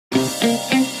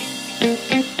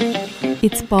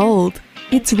It's bold.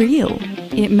 It's real.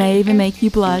 It may even make you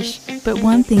blush, but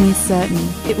one thing is certain,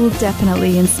 it will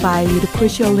definitely inspire you to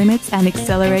push your limits and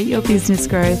accelerate your business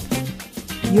growth.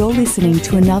 You're listening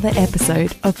to another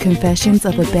episode of Confessions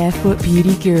of a Barefoot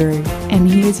Beauty Guru, and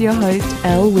here's your host,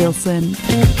 Elle Wilson.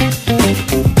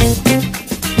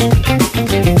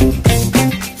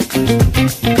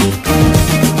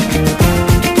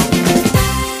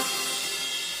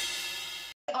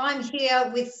 I'm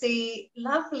here with the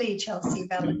lovely Chelsea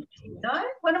Valentino,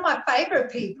 one of my favourite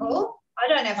people. I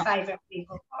don't have favourite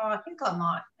people. Oh, I think I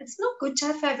might. It's not good to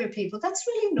have favourite people. That's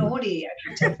really naughty,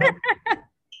 actually, to have favourite people.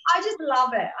 I just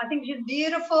love it. I think she's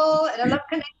beautiful and I love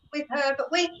connecting with her.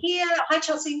 But we're here. Hi,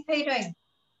 Chelsea. How are you doing?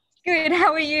 Good.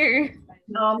 How are you?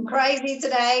 I'm crazy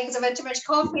today because I've had too much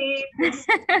coffee.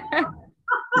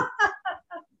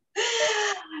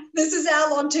 This is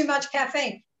Al on too much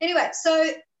caffeine. Anyway,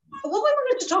 so what we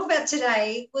wanted to talk about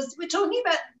today was we're talking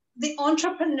about the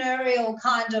entrepreneurial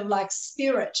kind of like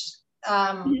spirit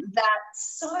that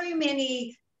so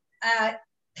many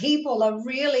people are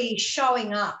really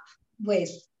showing up with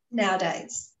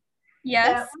nowadays.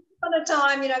 Yes. Once upon a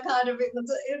time, kind of it was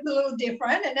a little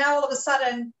different, and now all of a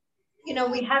sudden,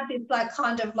 we have this like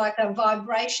kind of like a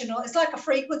vibration, or it's like a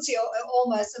frequency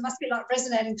almost. It must be like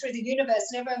resonating through the universe,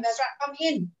 and everyone goes, right, I'm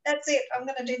in. That's it. I'm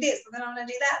going to do this, and then I'm going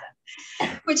to do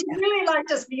that, which is really like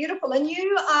just beautiful. And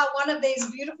you are one of these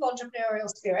beautiful entrepreneurial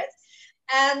spirits.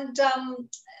 And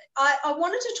I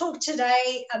wanted to talk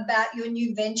today about your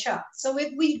new venture. So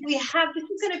we have, this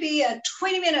is going to be a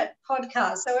 20-minute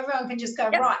podcast, so everyone can just go,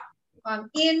 yep, right, I'm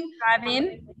in. Dive in.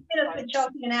 Minutes with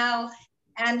Chelsea and Al.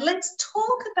 And let's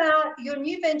talk about your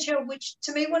new venture, which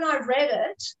to me, when I read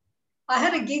it, I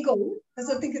had a giggle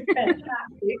because I think it's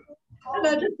fantastic. And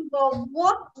I just thought, well,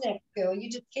 what's next, girl? You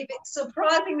just keep it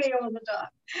surprising me all the time.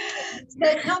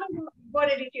 So tell me what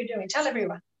it is you're doing. Tell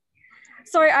everyone.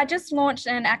 So I just launched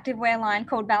an activewear line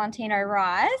called Valentino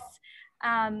Rise.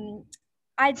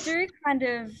 I do kind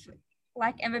of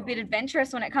am a bit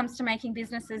adventurous when it comes to making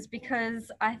businesses,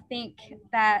 because I think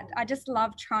that I just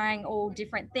love trying all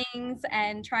different things,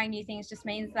 and trying new things just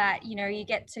means that, you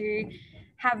get to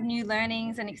have new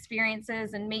learnings and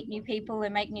experiences and meet new people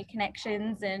and make new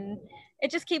connections, and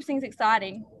it just keeps things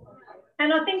exciting.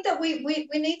 And I think that we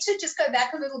need to just go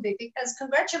back a little bit, because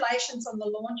congratulations on the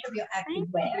launch of your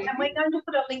activewear. And we're going to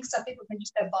put a link so people can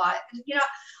just go buy it.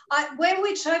 Where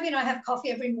Toby and I have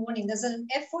coffee every morning, there's an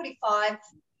F45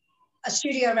 a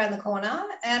studio around the corner,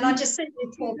 and I just see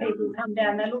these poor people come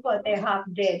down. They look like they're half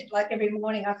dead. Like every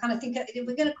morning, I kind of think,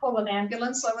 we're going to call an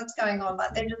ambulance. Like, what's going on?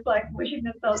 Like, they're just like pushing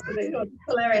themselves to the door. It's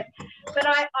hilarious. But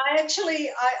I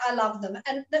actually love them,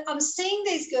 and I'm seeing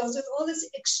these girls with all this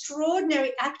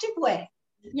extraordinary activewear.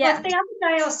 Yeah. Like the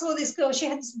other day, I saw this girl. She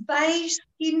had this beige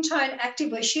skin tone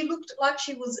activewear. She looked like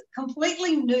she was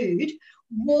completely nude,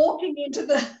 walking into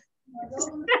the.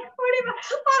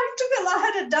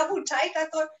 I had a double take. I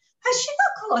thought, has she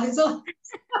got clothes on?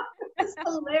 It's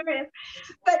hilarious.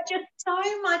 But just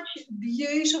so much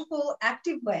beautiful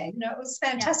activewear. It was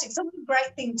fantastic. Yeah. So what a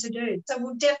great thing to do. So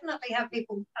we'll definitely have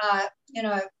people,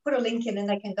 put a link in, and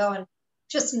they can go and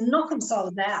just knock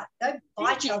themselves out. Go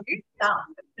buy Chelsea stuff.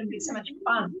 It's going to be so much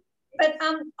fun. But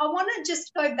I want to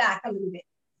just go back a little bit.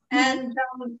 And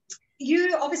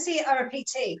you obviously are a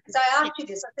PT, because I asked you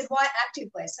this. I said, why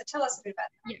activewear? So tell us a bit about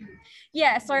that.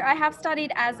 Yeah, so I have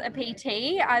studied as a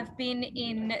PT. I've been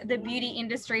in the beauty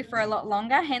industry for a lot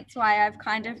longer, hence why I've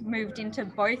kind of moved into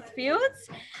both fields.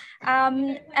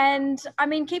 And I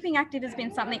mean, keeping active has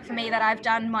been something for me that I've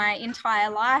done my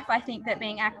entire life. I think that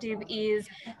being active is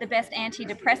the best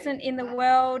antidepressant in the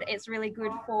world. It's really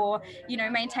good for,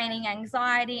 maintaining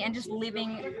anxiety and just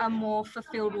living a more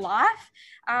fulfilled life.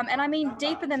 And I mean,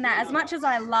 deeper than that, as much as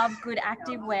I love good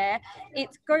activewear, it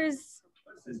goes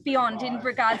beyond in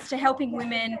regards to helping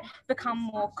women become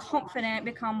more confident,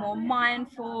 become more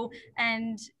mindful,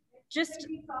 and just,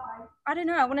 I don't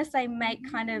know, I want to say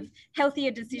make kind of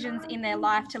healthier decisions in their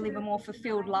life to live a more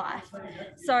fulfilled life.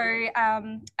 So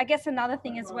I guess another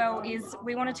thing as well is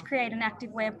we wanted to create an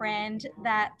activewear brand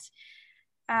that,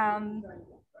 how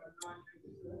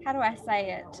do I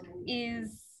say it,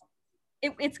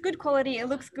 it's good quality, it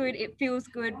looks good, it feels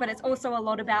good, but it's also a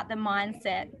lot about the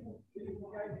mindset.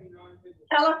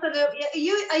 Tell us,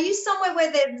 are you somewhere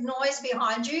where there's noise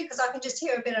behind you? Because I can just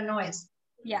hear a bit of noise.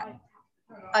 Yeah.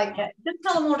 Okay, just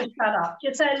tell them all to shut up.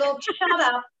 Just say, look, shut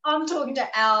up. I'm talking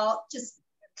to Al. Just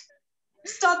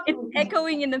stop. It's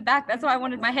echoing in the back. That's why I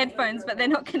wanted my headphones, but they're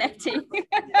not connecting.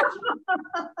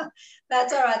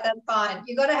 That's all right. That's fine.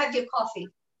 You got to have your coffee.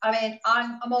 I mean,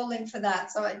 I'm all in for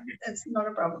that, so it's not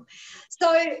a problem.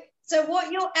 So So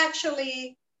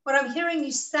what I'm hearing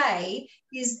you say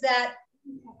is that,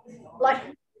 like,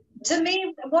 to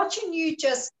me, watching you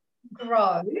just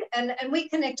grow, and we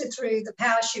connected through the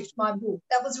Power Shift, my book.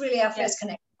 That was really our first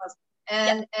connection, wasn't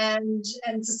it? And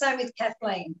it's the same with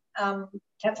Kathleen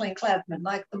Cloudman.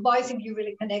 Like, the both of you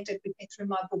really connected with me through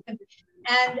my book, and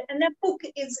that book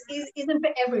isn't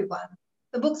for everyone.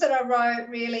 The book that I wrote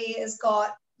really has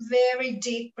got very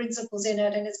deep principles in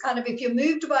it, and it's kind of, if you're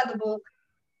moved by the book,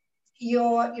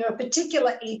 you're a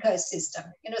particular ecosystem.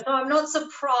 So I'm not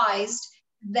surprised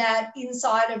that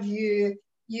inside of you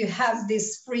have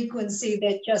this frequency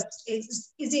that just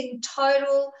is in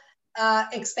total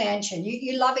expansion.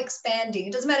 You love expanding.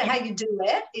 It doesn't matter how you do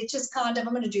it. It's just kind of,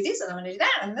 I'm going to do this and I'm going to do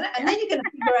that. And then you're going to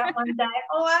figure out one day,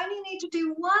 oh, I only need to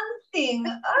do one thing.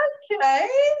 Okay.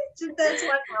 That's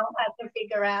what I'll have to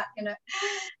figure out,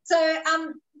 So,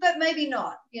 but maybe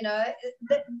not,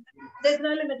 there's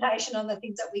no limitation on the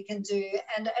things that we can do.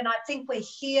 And I think we're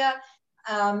here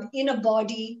in a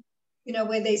body,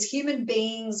 where there's human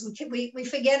beings. We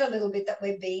forget a little bit that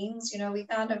we're beings.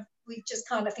 We just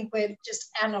kind of think we're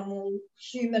just animal,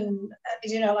 human,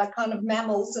 like kind of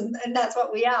mammals, and that's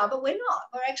what we are. But we're not.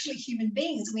 We're actually human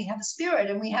beings, and we have a spirit,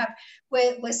 and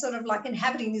we're sort of like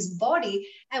inhabiting this body,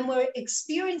 and we're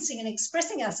experiencing and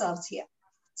expressing ourselves here.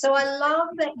 So I love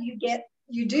that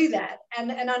you do that,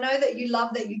 and I know that you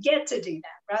love that you get to do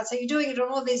that, right? So you're doing it in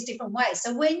all these different ways.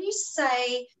 So when you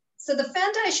say, so the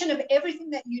foundation of everything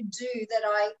that you do that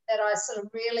I sort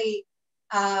of really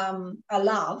I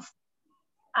love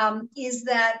is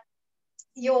that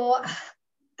you're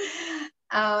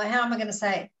how am I going to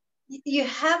say it? You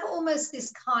have almost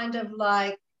this kind of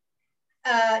like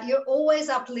you're always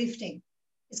uplifting.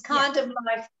 It's kind of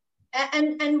like,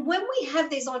 and when we have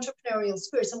these entrepreneurial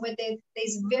spirits and when they're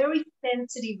these very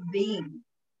sensitive beings,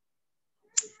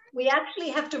 we actually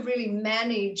have to really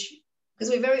manage, because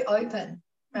we're very open,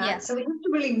 right? Yeah. So we have to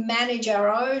really manage our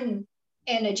own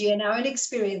energy and our own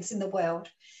experience in the world.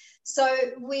 So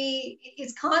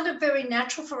it's kind of very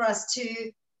natural for us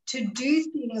to do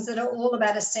things that are all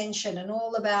about ascension and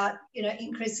all about,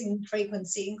 increasing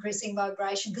frequency, increasing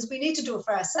vibration, because we need to do it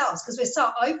for ourselves, because we're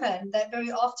so open that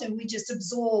very often we just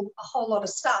absorb a whole lot of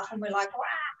stuff and we're like,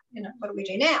 wow, what do we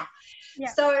do now?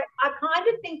 Yeah. So I kind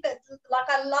of think that, like,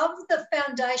 I love the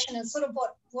foundation and sort of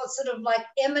what sort of like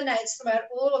emanates throughout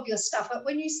all of your stuff. But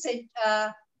when you said,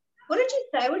 what did you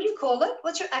say? What do you call it?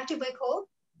 What's your activewear called?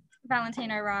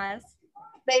 Valentino Rise.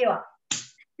 There you are.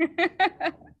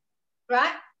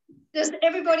 Right? Just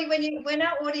everybody, when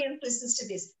our audience listens to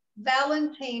this,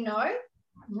 Valentino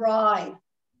Rise.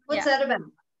 What's that about?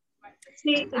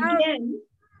 See, again,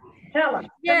 tell us.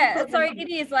 Yeah, so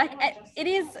it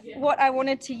is what I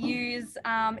wanted to use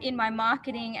in my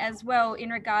marketing as well, in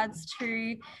regards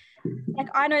to, like,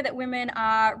 I know that women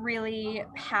are really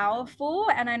powerful,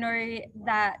 and I know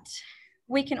that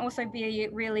we can also be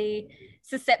really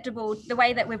susceptible, the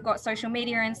way that we've got social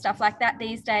media and stuff like that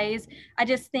these days. I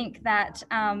just think that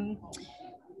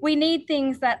we need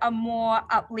things that are more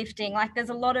uplifting. Like,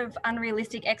 there's a lot of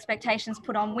unrealistic expectations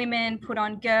put on women, put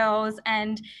on girls.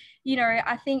 And,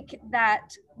 I think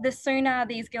that the sooner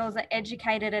these girls are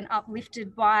educated and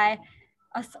uplifted by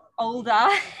us older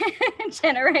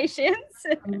generations.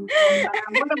 What am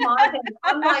I then?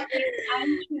 I'm like the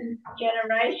ancient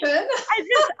generation.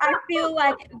 I feel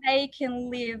like they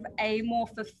can live a more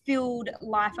fulfilled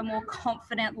life, a more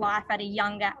confident life at a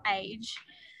younger age,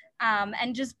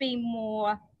 and just be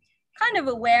more kind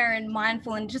of aware and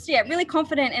mindful and just, really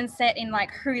confident and set in like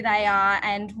who they are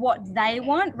and what they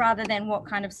want, rather than what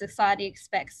kind of society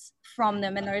expects from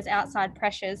them and those outside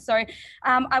pressures. So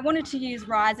I wanted to use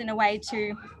Rise in a way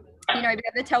to, be able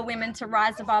to tell women to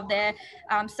rise above their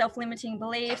self-limiting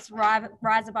beliefs,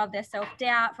 rise above their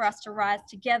self-doubt, for us to rise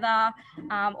together,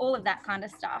 all of that kind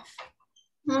of stuff.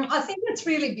 I think it's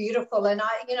really beautiful. And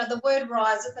the word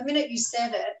rise, at the minute you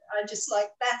said it, I just like,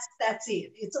 that's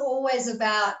it. It's always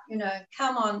about,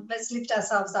 come on, let's lift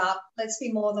ourselves up. Let's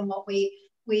be more than what we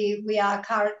are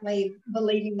currently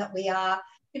believing that we are.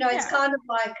 It's kind of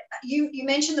like, you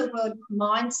mentioned the word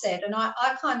mindset, and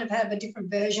I kind of have a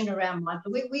different version around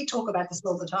mindset. We talk about this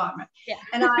all the time. Right? Yeah.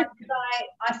 And I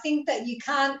think that you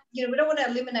can't, we don't want to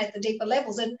eliminate the deeper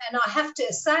levels. And I have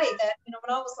to say that,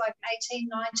 when I was like 18,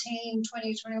 19,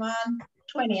 20, 21,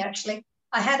 20 actually,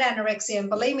 I had anorexia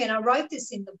and bulimia, and I wrote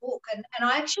this in the book. And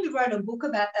I actually wrote a book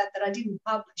about that I didn't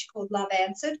publish, called Love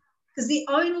Answered, because the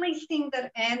only thing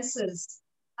that answers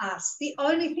us, the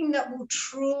only thing that will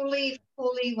truly,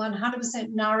 fully, 100%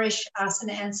 nourish us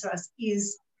and answer us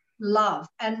is love.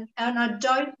 And I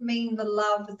don't mean the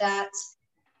love that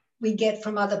we get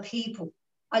from other people.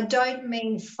 I don't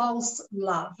mean false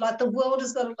love. Like the world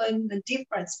has got to learn the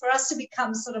difference for us to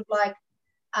become sort of like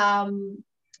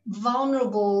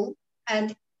vulnerable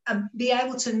and be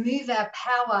able to move our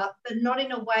power, but not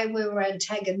in a way where we're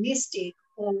antagonistic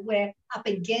or we're up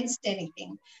against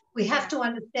anything. We have to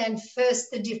understand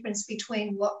first the difference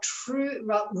between what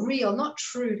real, not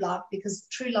true love, because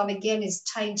true love again is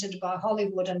tainted by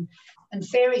Hollywood and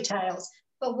fairy tales,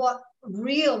 but what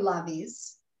real love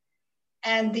is,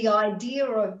 and the idea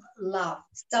of love,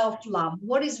 self-love.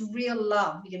 What is real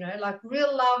love? You know, like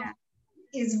real love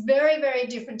is very, very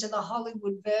different to the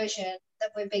Hollywood version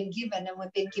that we've been given, and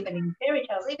we've been given in fairy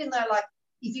tales, even though, like,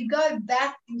 if you go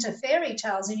back into fairy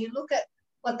tales and you look at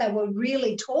what they were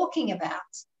really talking about,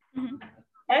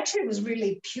 actually it was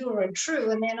really pure and true.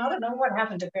 And then I don't know what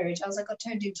happened to fairy tales. They got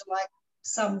turned into like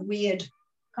some weird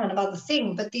kind of other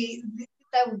thing, but they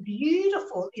were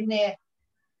beautiful in their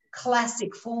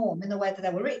classic form, in the way that they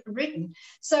were written.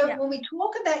 So when we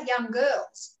talk about young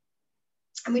girls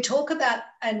and we talk about,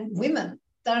 and women,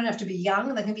 they don't have to be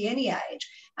young, they can be any age,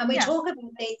 and we talk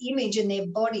about their image and their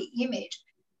body image,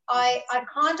 I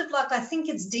kind of like, I think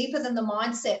it's deeper than the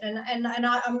mindset, and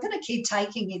I'm going to keep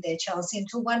taking you there, Chelsea,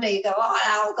 until one day you go,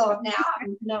 oh God, now I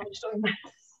know what you're talking about.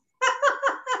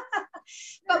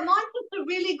 But mindset's a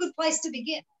really good place to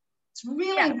begin. It's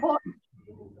really important,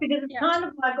 because it's kind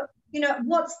of like, you know,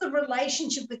 what's the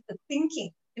relationship with the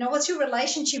thinking? You know, what's your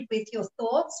relationship with your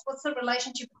thoughts? What's the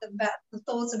relationship with the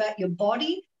thoughts about your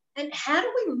body? And how do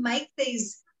we make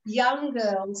these young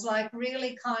girls like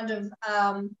really kind of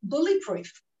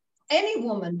bully-proof? Any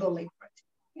woman bully-proof,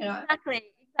 you know?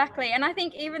 Exactly. And I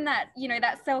think even that, you know,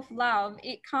 that self-love,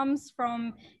 it comes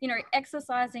from, you know,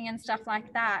 exercising and stuff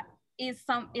like that is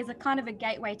a kind of a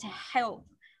gateway to help,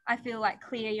 I feel like,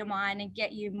 clear your mind and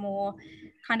get you more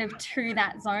kind of to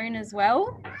that zone as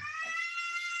well.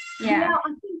 Yeah,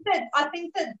 I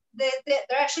think that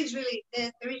there actually is really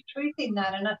there is truth in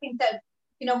that, and I think that,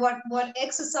 you know, what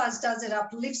exercise does, it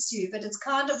uplifts you, but it's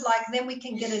kind of like then we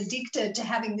can get addicted to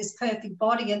having this perfect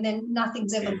body, and then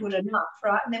nothing's ever good enough,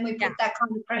 right? And then we put that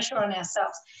kind of pressure on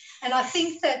ourselves, and I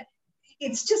think that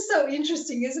it's just so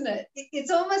interesting, isn't it?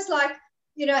 It's almost like,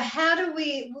 you know, how do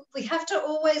we have to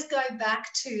always go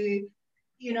back to,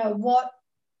 you know, what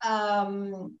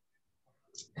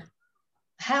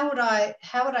how would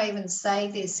I even say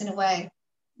this in a way?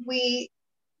 We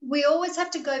always have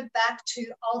to go back to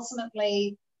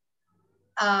ultimately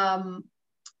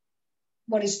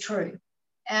what is true.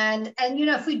 And you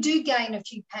know, if we do gain a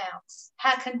few pounds,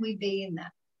 how can we be in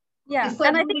that? Yeah,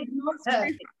 and I think it's true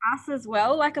for us as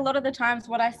well. Like a lot of the times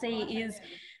what I see is,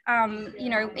 you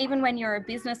know, even when you're a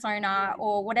business owner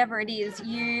or whatever it is,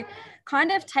 you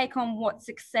kind of take on what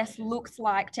success looks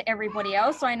like to everybody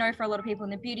else. So I know for a lot of people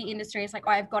in the beauty industry, it's like, oh,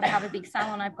 I've got to have a big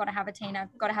salon, I've got to have a team,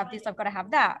 I've got to have this, I've got to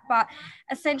have that. But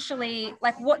essentially,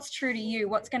 like, what's true to you?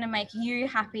 What's going to make you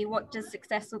happy? What does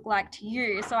success look like to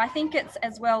you? So I think it's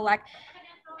as well like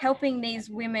helping these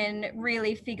women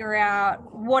really figure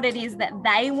out what it is that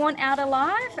they want out of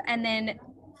life, and then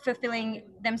fulfilling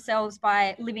themselves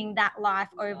by living that life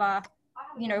over,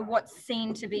 you know, what's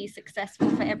seen to be successful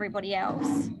for everybody else.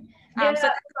 So that's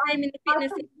the same in the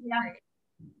fitness industry.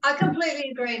 I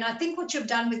completely agree, and I think what you've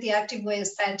done with the activewear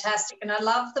is fantastic, and I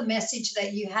love the message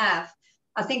that you have.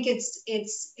 I think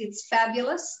it's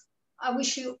fabulous. I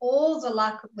wish you all the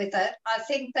luck with it. I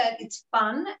think that it's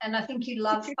fun, and I think you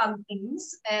love fun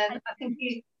things, and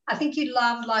I think you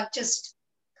love like just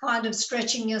kind of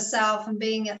stretching yourself and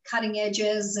being at cutting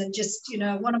edges and just, you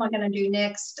know, what am I going to do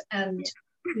next? And,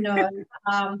 you know,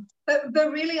 but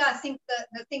really I think that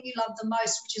the thing you love the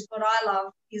most, which is what I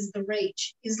love, is the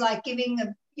reach, is like giving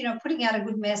a, you know, putting out a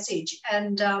good message.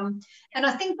 And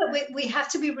I think that we have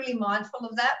to be really mindful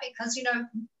of that, because, you know,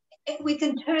 we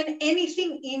can turn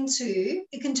anything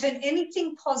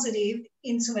positive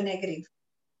into a negative.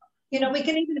 You know, we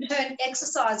can even turn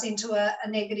exercise into a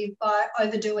negative by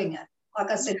overdoing it. Like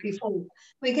I said before,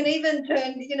 we can even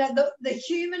turn, you know, the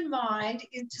human mind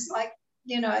is just like,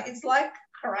 you know, it's like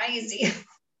crazy.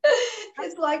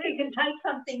 It's like you can take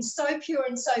something so pure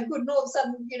and so good, and all of a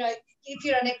sudden, you know, if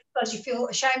you don't exercise, you feel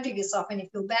ashamed of yourself and you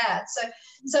feel bad.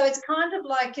 So it's kind of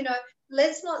like, you know,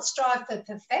 let's not strive for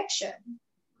perfection.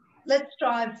 Let's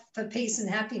strive for peace and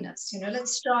happiness. You know,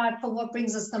 let's strive for what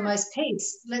brings us the most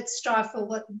peace. Let's strive for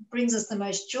what brings us the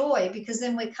most joy, because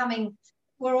then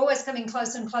we're always coming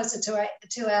closer and closer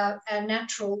to our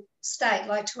natural state,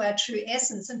 like to our true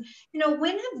essence. And, you know,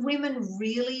 when have women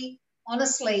really,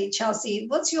 honestly, Chelsea,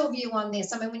 what's your view on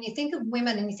this? I mean, when you think of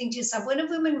women and you think to yourself, when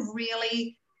have women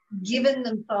really given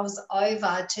themselves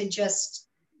over to just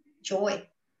joy?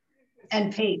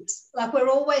 and peace. Like we're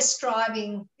always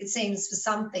striving, it seems, for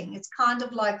something. It's kind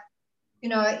of like, you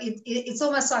know, it's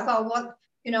almost like, oh, what,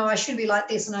 you know, I should be like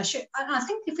this and I should. And I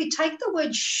think if we take the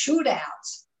word should out.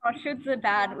 Oh, should's a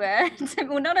bad word.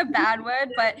 Well, not a bad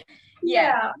word, but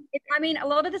yeah. I mean, a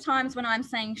lot of the times when I'm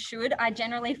saying should, I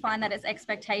generally find that it's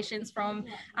expectations from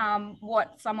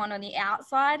what someone on the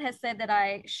outside has said that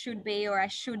I should be or I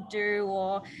should do,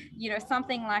 or, you know,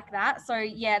 something like that. So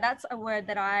yeah, that's a word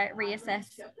that I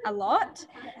reassess a lot.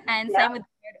 And same with the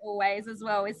word always as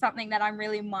well, is something that I'm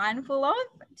really mindful of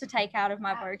to take out of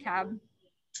my vocab.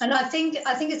 And I think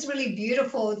it's really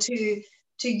beautiful to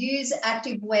use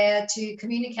activewear to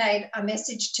communicate a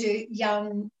message to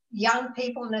young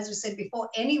people, and as we said before,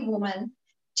 any woman,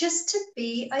 just to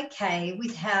be okay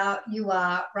with how you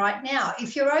are right now.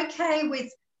 If you're okay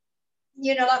with,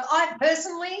 you know, like I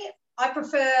personally, I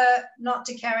prefer not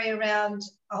to carry around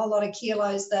a whole lot of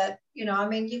kilos that, you know, I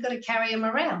mean, you've got to carry them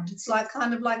around. It's like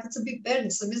kind of like it's a bit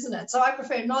burdensome, isn't it? So I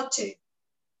prefer not to.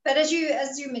 But as you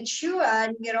mature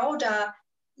and you get older,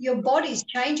 your body's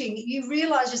changing. You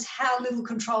realize just how little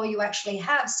control you actually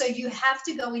have. So you have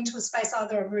to go into a space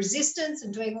either of resistance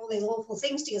and doing all these awful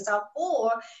things to yourself,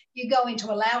 or you go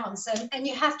into allowance. And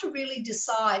you have to really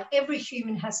decide. Every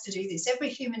human has to do this. Every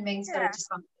human being's got to do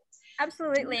something.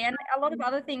 Absolutely. And a lot of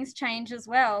other things change as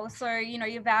well. So, you know,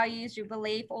 your values, your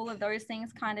belief, all of those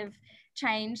things kind of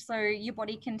change. So your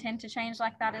body can tend to change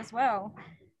like that as well.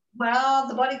 Well,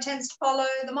 the body tends to follow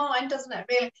the mind, doesn't it,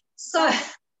 really? So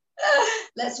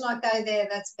let's not go there.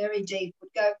 That's very deep. We'd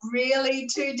go really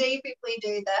too deep if we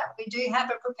do that. We do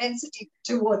have a propensity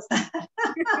towards that.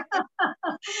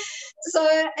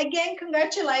 So again,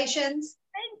 congratulations.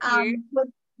 Thank you.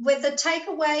 With the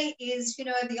takeaway is, you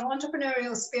know, the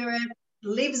entrepreneurial spirit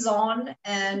lives on,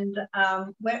 and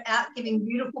we're out giving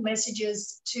beautiful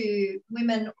messages to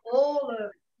women all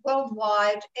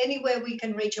worldwide, anywhere we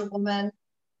can reach a woman.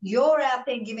 You're out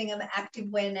there giving them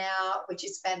activewear now, which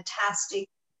is fantastic.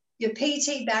 Your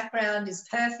PT background is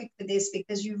perfect for this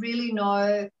because you really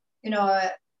know, you know,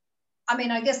 I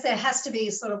mean, I guess there has to be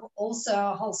sort of also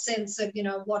a whole sense of, you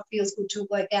know, what feels good to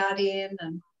work out in,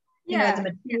 and, you know,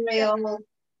 the material.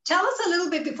 Tell us a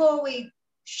little bit before we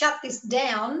shut this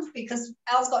down, because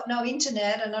Al's got no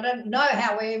internet and I don't know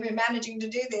how we're even managing to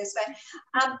do this, but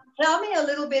tell me a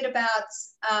little bit about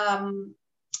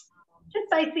just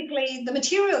basically the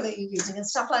material that you're using and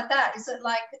stuff like that. Is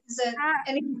it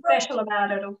anything special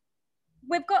about it? Or?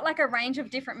 We've got like a range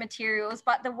of different materials,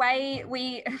 but the way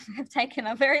we have taken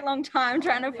a very long time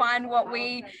trying to find what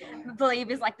we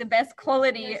believe is like the best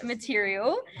quality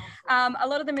material. A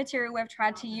lot of the material we've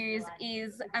tried to use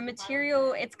is a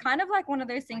material, it's kind of like one of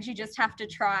those things you just have to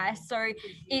try. So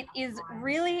it is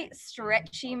really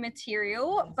stretchy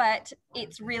material, but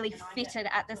it's really fitted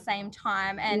at the same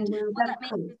time. And what that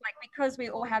means is, like, because we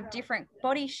all have different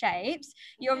body shapes,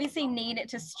 you obviously need it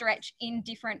to stretch in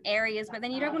different areas, but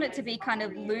then you don't want it to be kind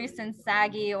of loose and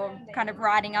saggy or kind of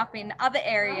riding up in other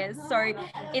areas. So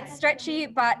it's stretchy,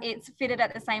 but it's fitted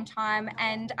at the same time.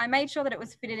 And I made sure that it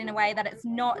was fitted in a way that it's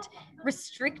not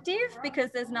restrictive,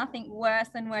 because there's nothing worse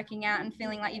than working out and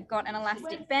feeling like you've got an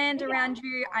elastic band around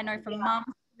you. I know for mums,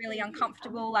 really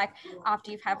uncomfortable, like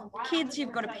after you've had kids,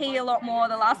 you've got to pee a lot more.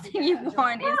 The last thing you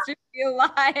want is to feel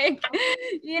like,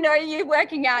 you know, you're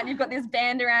working out and you've got this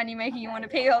band around you making you want to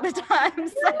pee all the time.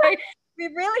 So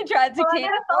we've really tried to keep. I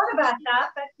never thought about that,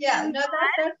 but yeah, no,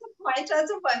 that's a point.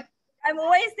 That's a point. I'm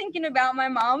always thinking about my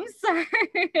mum, so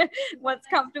what's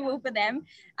comfortable for them.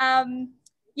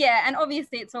 Yeah, and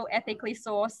obviously it's all ethically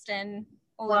sourced and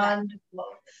all of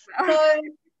that.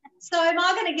 So am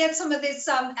I going to get some of this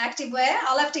activewear?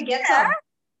 I'll have to get some.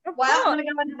 Wow, I'm going to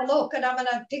go and have a look, and I'm going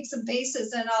to pick some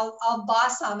pieces, and I'll buy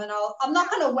some, and I'm not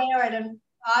going to wear it, and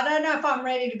I don't know if I'm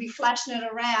ready to be flashing it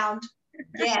around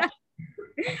yet.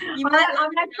 I'm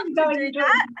actually going to do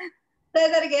that. Say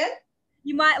that again.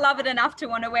 You might love it enough to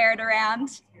want to wear it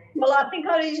around. Well, I think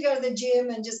I need to go to the gym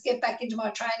and just get back into my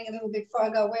training a little bit before I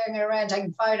go wearing it around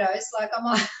taking photos. Like I'm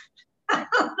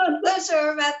not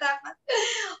sure about that.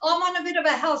 I'm on a bit of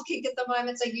a health kick at the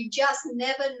moment, so you just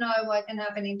never know what can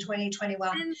happen in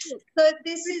 2021. So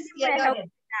this is, yeah, go ahead.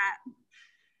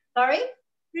 Sorry?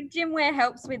 Good gym wear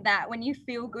helps with that. When you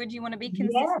feel good, you want to be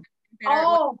consistent.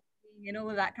 Yeah. And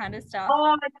all of that kind of stuff.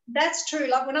 Oh, that's true.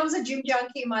 Like when I was a gym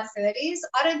junkie in my 30s,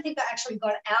 I don't think I actually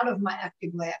got out of my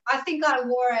activewear. I think I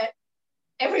wore it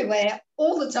everywhere,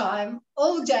 all the time,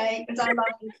 all day, because I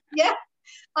loved it. Yeah,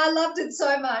 I loved it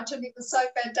so much, and it was so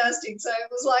fantastic. So it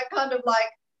was like kind of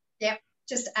like, yeah,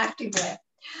 just activewear.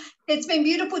 It's been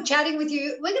beautiful chatting with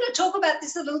you. We're going to talk about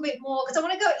this a little bit more because I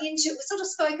want to go into, we sort of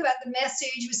spoke about the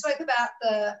message, we spoke about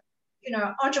you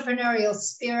know, entrepreneurial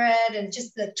spirit and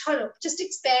just the total, just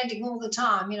expanding all the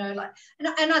time, you know, like,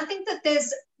 and I think that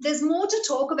there's more to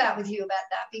talk about with you about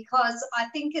that, because I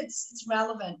think it's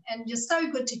relevant and just so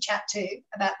good to chat to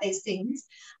about these things.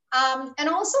 And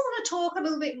I also want to talk a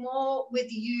little bit more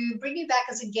with you, bring you back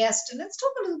as a guest, and let's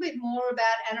talk a little bit more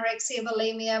about anorexia,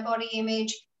 bulimia, body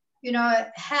image, you know,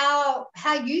 how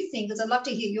you think, because I'd love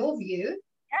to hear your view.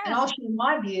 Yeah. And I'll share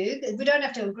my view. We don't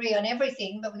have to agree on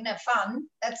everything, but we can have fun.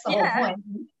 That's the whole point.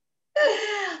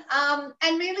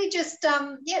 And really just, talk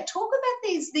about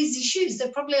these issues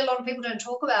that probably a lot of people don't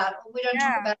talk about, or we don't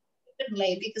talk about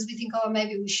openly because we think, oh,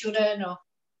 maybe we shouldn't, or.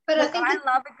 But look, I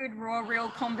love a good raw, real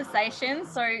conversation.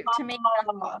 So to me,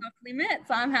 nothing's off limits.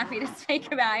 I'm happy to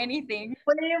speak about anything.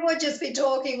 We would just be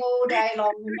talking all day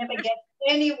long. We never get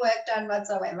any work done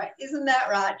whatsoever. Isn't that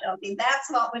right, Chelsea?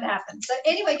 That's what would happen. So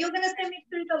anyway, you're going to send me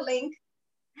through the link.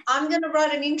 I'm going to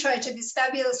write an intro to this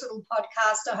fabulous little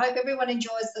podcast. I hope everyone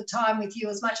enjoys the time with you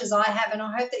as much as I have, and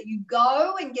I hope that you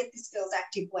go and get this girl's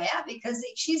activewear, because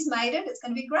if she's made it, it's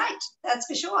going to be great. That's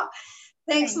for sure.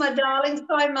 Thanks, my darling,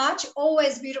 so much.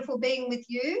 Always beautiful being with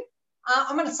you.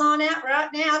 I'm going to sign out right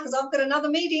now because I've got another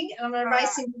meeting and I'm going to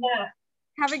race into that.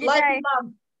 Have a good day.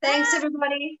 Thanks,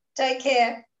 everybody. Take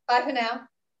care. Bye for now.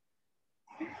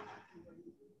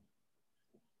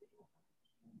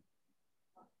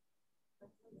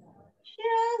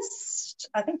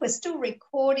 I think we're still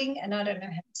recording and I don't know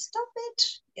how to stop it.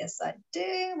 Yes, I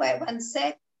do. Wait 1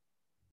 sec.